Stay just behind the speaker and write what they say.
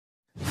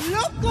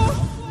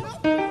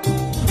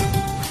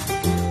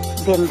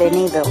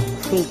Bienvenido,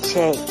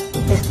 BIGJAY.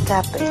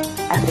 Escape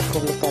a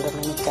República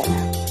Dominicana.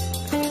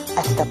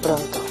 Hasta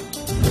pronto,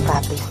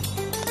 papi.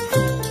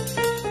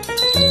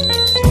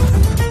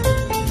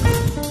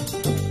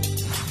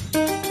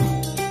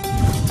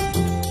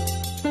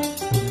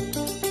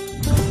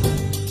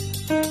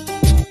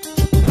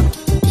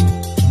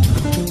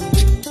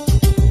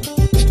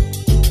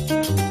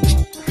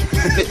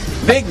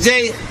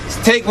 BIGJAY,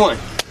 take one.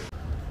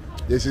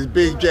 This is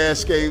BIGJAY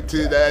Escape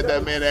to the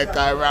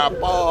Dominican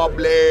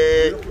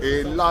Republic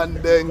in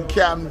London,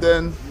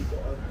 Camden.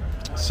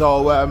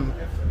 So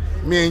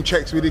me and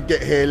Czech, we did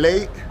get here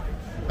late.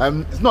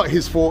 It's not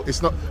his fault.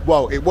 It's not.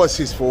 Well, it was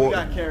his fault. We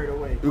got carried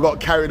away. We got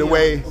carried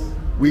away.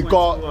 We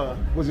got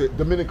was it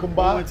Dominican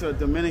bar? We went to a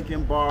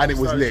Dominican bar and it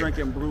was lit.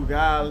 Drinking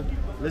Brugal,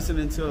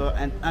 listening to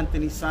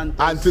Anthony Santos.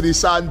 Anthony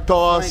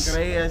Santos,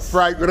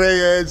 Frank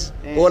Reyes,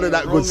 all of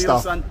that good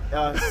stuff.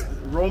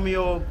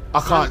 Romeo I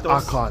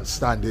Santos. can't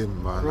stand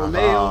him, man.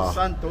 Romeo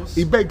Santos.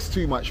 He begs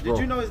too much, bro.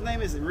 Did you know his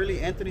name is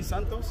really Anthony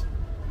Santos?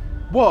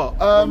 What?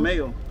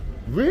 Romeo.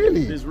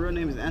 Really? His real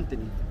name is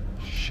Anthony.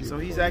 Shit, so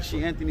he's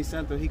actually Anthony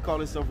Santos. He called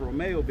himself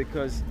Romeo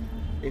because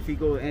if he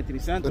goes Anthony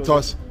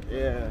Santos,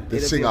 the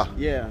singer.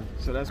 Yeah,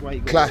 so that's why he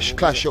goes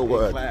Clash your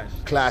word.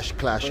 Clash.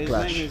 But his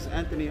name is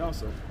Anthony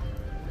also.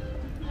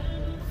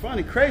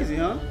 Funny, crazy,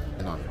 huh?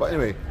 But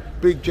anyway,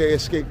 BIGJAY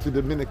escaped to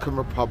the Dominican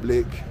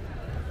Republic.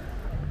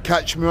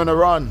 Catch me on a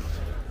run.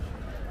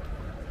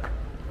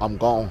 I'm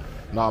gone.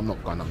 No, I'm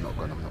not gone.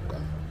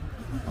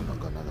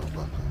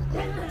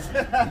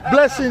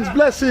 Blessings.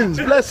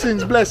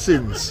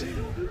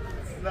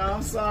 No,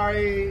 I'm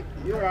sorry.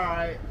 You're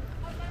alright.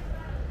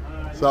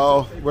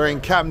 So we're in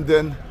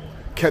Camden,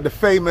 the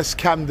famous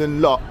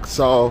Camden Lock.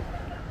 So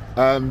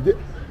it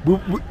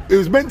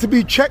was meant to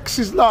be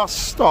Czech's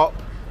last stop.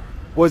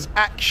 Was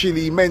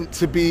actually meant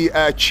to be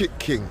Chick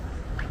King,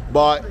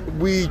 but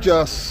we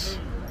just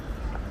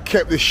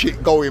kept the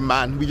shit going,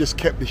 man. We just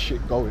kept the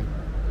shit going.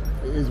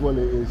 It is what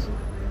it is.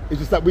 It's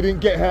just that we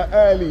didn't get here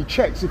early.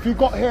 Czechs, if you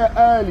got here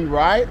early,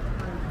 right?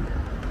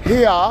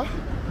 Here,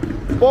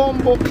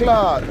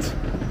 bomboclat.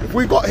 If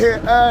we got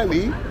here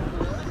early,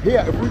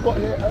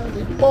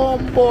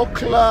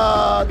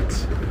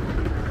 bomboclat.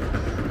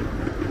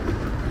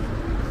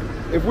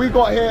 If we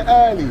got here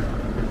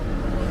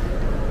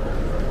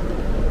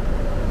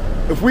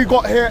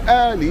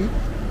early,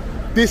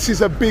 this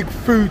is a big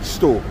food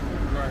store.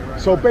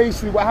 So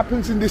basically what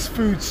happens in this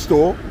food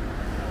store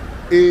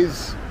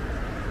is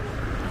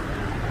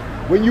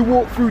when you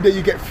walk through there,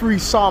 you get free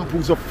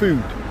samples of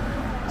food.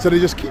 So they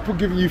just keep on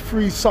giving you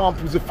free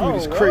samples of food.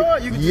 It's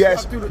crazy.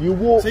 Yes, you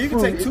walk through. So you can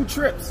take 2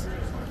 trips.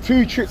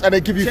 2 trips and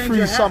they give you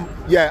free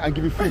and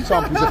give you free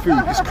samples of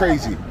food.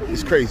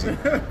 It's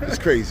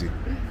crazy.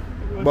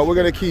 But we're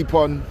gonna keep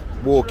on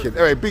walking.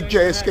 Anyway,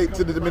 BIGJAY escaped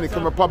to the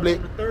Dominican Republic.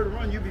 The third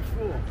run, you be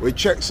full. With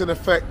Czechs in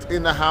effect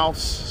in the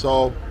house,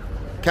 so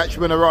catch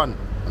me on a run.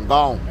 I'm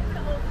gone.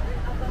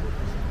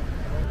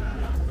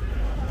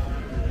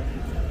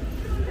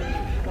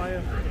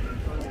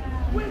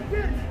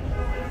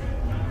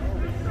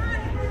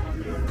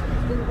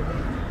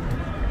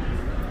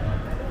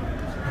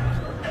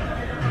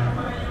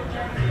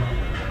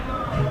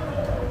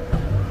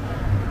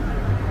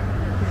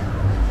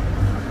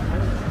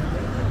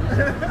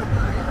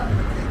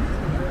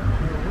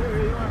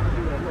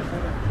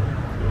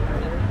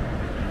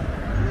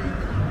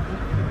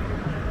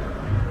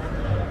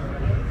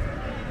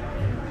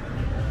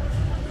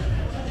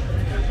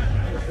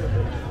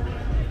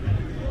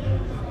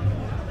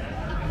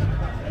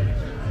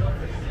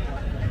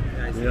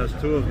 There's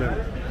 2 of them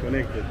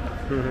connected.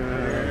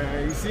 Yeah,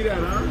 you see that,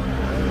 huh?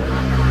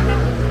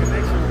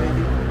 Connection,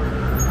 baby.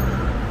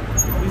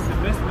 He's the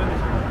best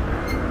manager.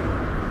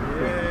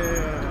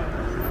 Yeah.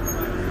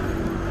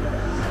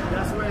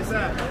 That's where it's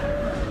at.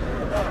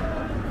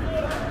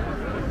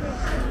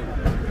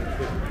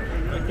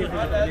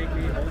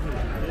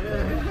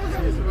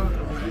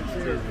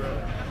 Cheers, bro.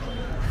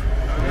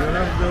 You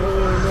have the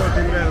whole North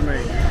in there,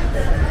 mate.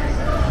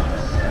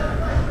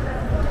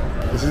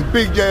 This is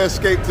BIGJAY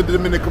escape to the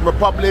Dominican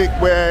Republic.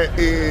 We're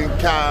in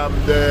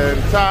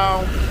Camden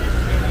town.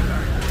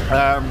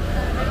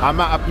 I'm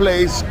at a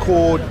place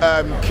called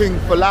King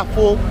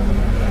Falafel.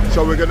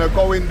 So we're gonna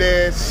go in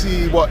there,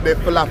 see what their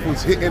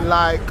falafel's hitting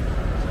like.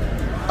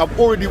 I've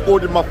already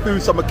ordered my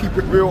food, so I'm gonna keep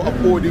it real.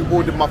 I've already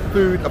ordered my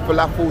food, a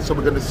falafel, so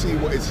we're gonna see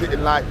what it's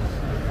hitting like.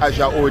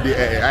 Actually, I already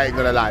ate it, I ain't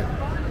gonna lie.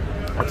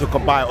 I took a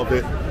bite of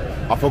it.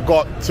 I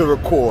forgot to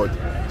record.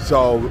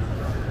 So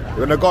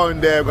we're gonna go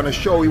in there, we're gonna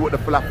show you what the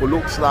falafel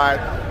looks like.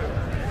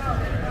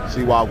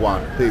 See what I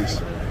want.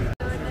 Peace.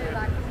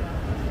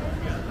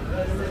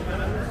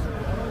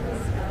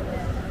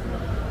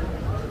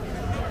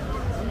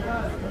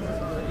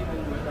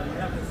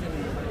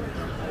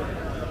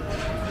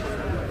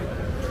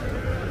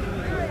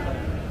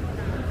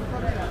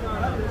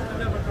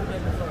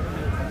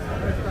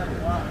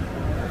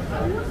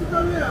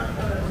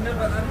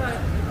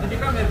 Did you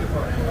come here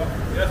before?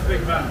 Yes,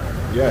 big man.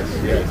 Yes,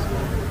 yes.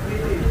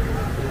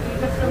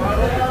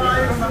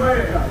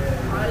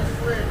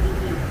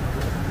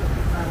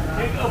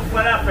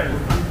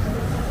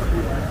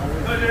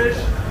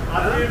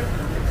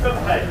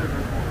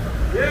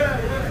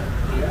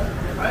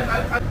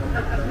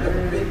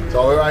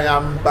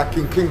 back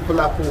in King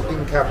Falafel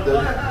in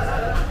Camden.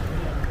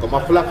 Got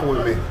my falafel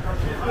with me.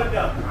 Look at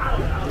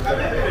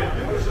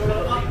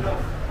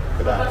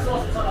that.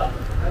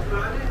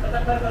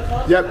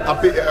 Yep,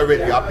 I bit it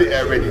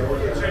already.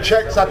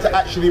 Czechs had to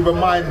actually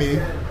remind me,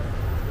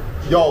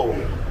 yo,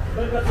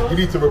 you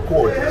need to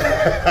record.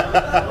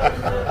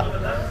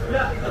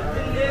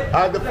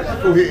 How the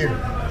falafel hitting?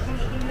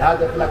 How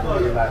the falafel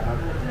hitting like, man?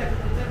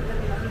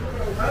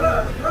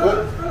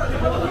 Good?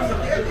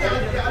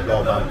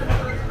 No, man.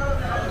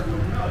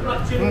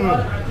 You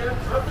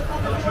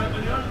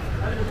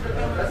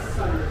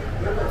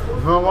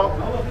know what?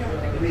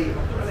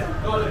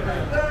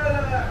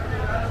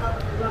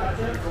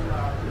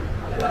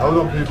 Hold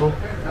on, people.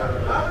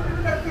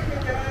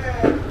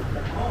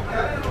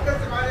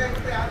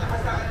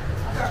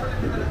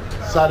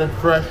 Salad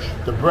fresh.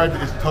 The bread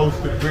is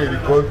toasted really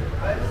good.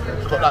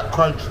 It's got that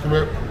crunch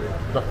to it.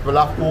 The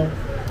falafel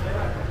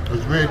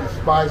is really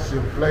spicy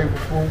and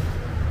flavorful.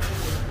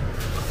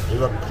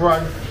 There's a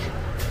crunch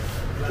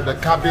to the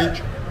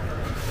cabbage.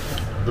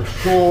 The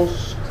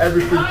sauce,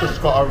 everything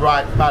just got a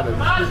right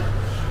balance.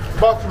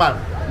 Boss man.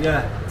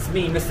 Yeah, it's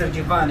me, Mr.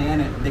 Giovanni,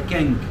 innit? The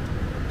king.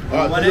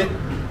 You want it?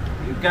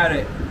 You got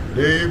it.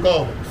 There you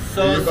go.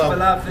 Sauce,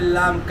 falafel,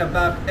 lamb,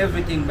 kebab,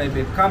 everything,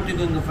 baby. Come to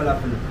Gunga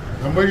Falafel.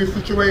 And where you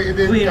situated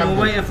in Queen, Camden?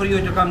 we're waiting for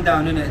you to come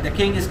down, innit? The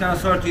king is gonna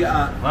sort you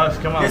out. Nice,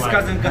 come on, His man.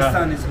 cousin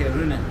Gaston is here,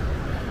 innit?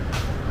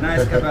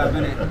 Nice kebab,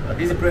 innit?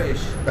 He's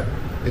British.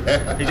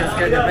 Yeah. He just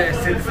got the British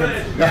citizen.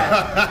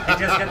 Yeah,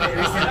 he just got it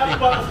recently.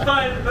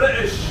 Palestine,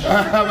 British.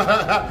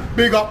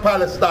 Big up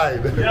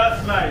Palestine.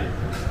 Yes, mate.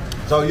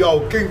 So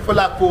yo, King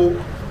Falafel,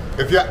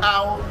 if you're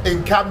out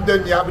in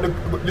Camden, you're having a,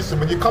 listen,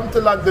 when you come to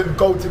London,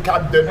 go to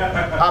Camden,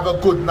 have a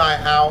good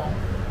night out,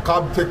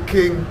 come to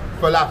King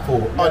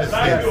Falafel,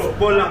 honestly.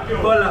 Pull up,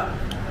 pull up.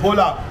 Pull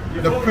up,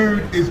 the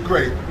food is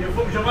great. You're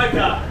from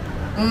Jamaica?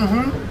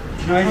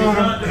 No,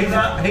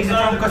 he's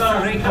from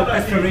Costa Rica,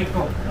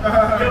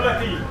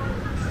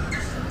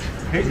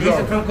 He's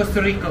from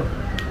Costa Rica.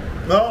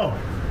 No.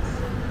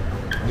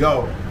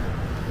 Yo,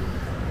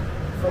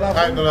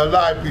 I ain't gonna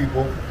lie,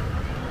 people.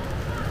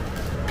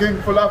 King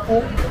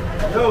Falafel.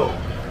 Yo.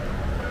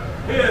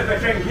 Here's the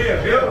king, here.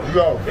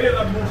 Yo. Here's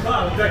Abu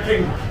Khar, the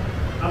king.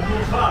 Abu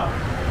Khar.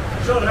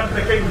 Show him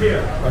the king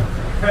here.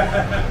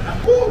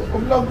 Oh,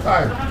 from long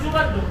time.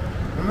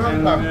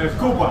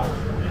 Cuba.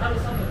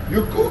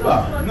 You Cuba?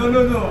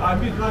 No. I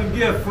meet one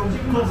girl from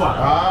Cuba.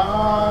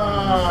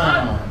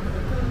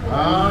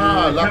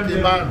 Lucky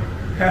man.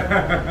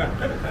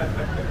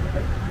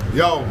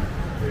 Yo,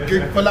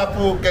 King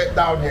Falafel, get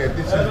down here.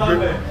 This is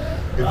good.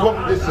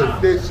 Listen,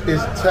 this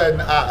is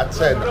 10 out of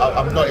 10.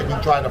 I'm not even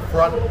trying to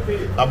front.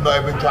 I'm not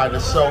even trying to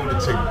sell the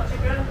thing.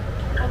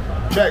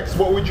 Czechs,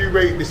 what would you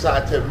rate this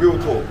out of 10? Real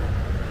talk.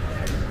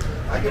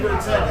 I give it a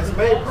 10. It's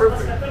made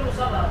perfect.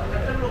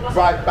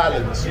 Right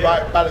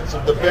balance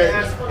of the veg.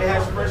 It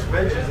has fresh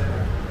veggies in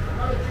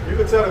it. You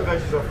can tell the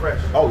veggies are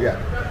fresh. Oh yeah.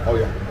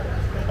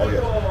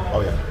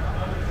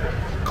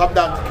 Come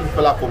down to King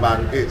Falafel,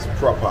 man. It's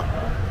proper.